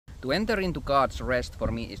To enter into God's rest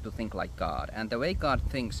for me is to think like God. And the way God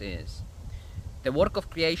thinks is, the work of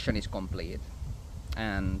creation is complete,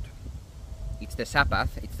 and it's the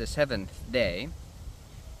Sabbath, it's the seventh day,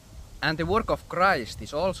 and the work of Christ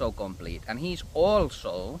is also complete, and He's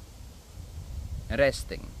also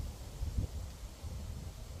resting.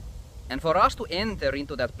 And for us to enter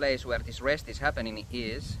into that place where this rest is happening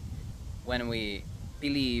is when we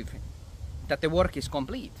believe that the work is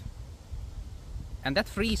complete. And that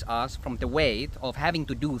frees us from the weight of having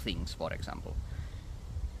to do things, for example.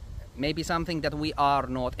 Maybe something that we are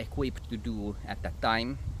not equipped to do at that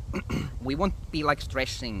time. We won't be like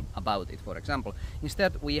stressing about it, for example.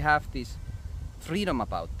 Instead, we have this freedom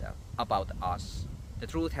about us. The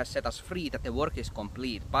truth has set us free that the work is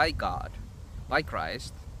complete by God, by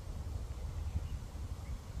Christ.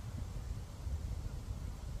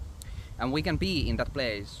 And we can be in that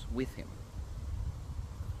place with Him.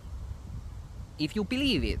 If you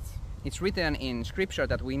believe it, it's written in Scripture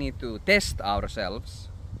that we need to test ourselves.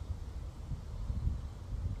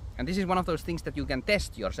 And this is one of those things that you can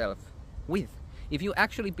test yourself with. If you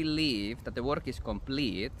actually believe that the work is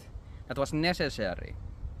complete, that was necessary,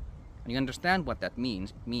 and you understand what that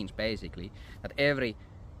means, it means basically that every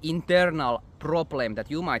internal problem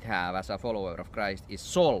that you might have as a follower of Christ is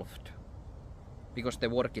solved because the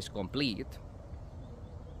work is complete.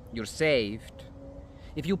 You're saved.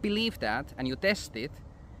 If you believe that and you test it,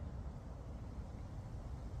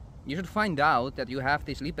 you should find out that you have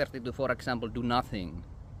this liberty to, for example, do nothing.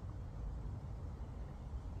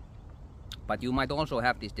 But you might also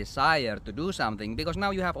have this desire to do something because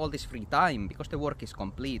now you have all this free time because the work is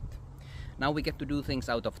complete. Now we get to do things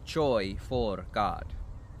out of joy for God.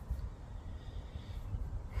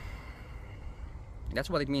 That's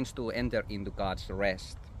what it means to enter into God's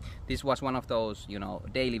rest. This was one of those,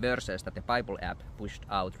 daily verses that the Bible app pushed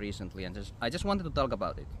out recently, and I just wanted to talk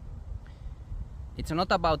about it. It's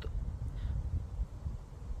not about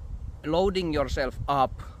loading yourself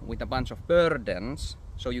up with a bunch of burdens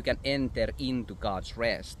so you can enter into God's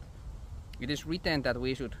rest. It is written that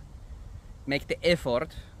we should make the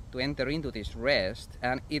effort to enter into this rest,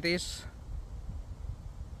 and it is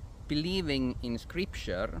believing in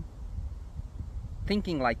Scripture,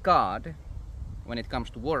 thinking like God when it comes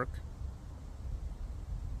to work.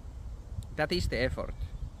 That is the effort,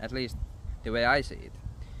 at least the way I see it.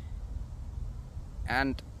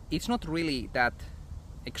 And it's not really that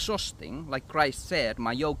exhausting, like Christ said,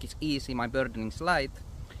 my yoke is easy, my burden is light.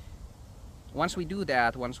 Once we do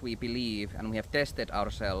that, once we believe and we have tested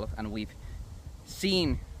ourselves and we've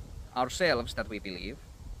seen ourselves that we believe,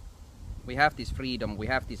 we have this freedom, we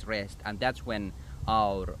have this rest, and that's when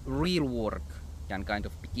our real work can kind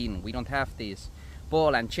of begin. We don't have this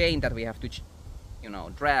ball and chain that we have to,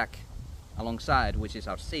 drag alongside, which is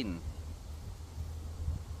our sin.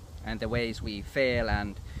 And the ways we fail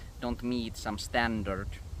and don't meet some standard.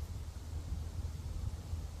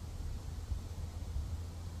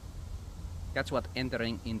 That's what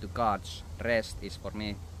entering into God's rest is for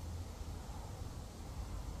me.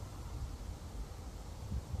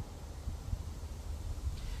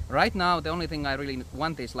 Right now, the only thing I really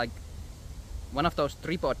want is like one of those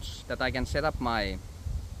tripods that I can set up my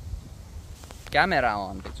camera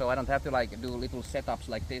on, so I don't have to do little setups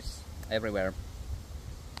like this everywhere.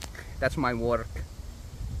 That's my work.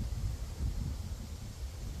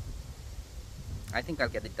 I think I'll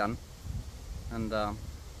get it done. And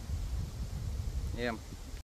yeah.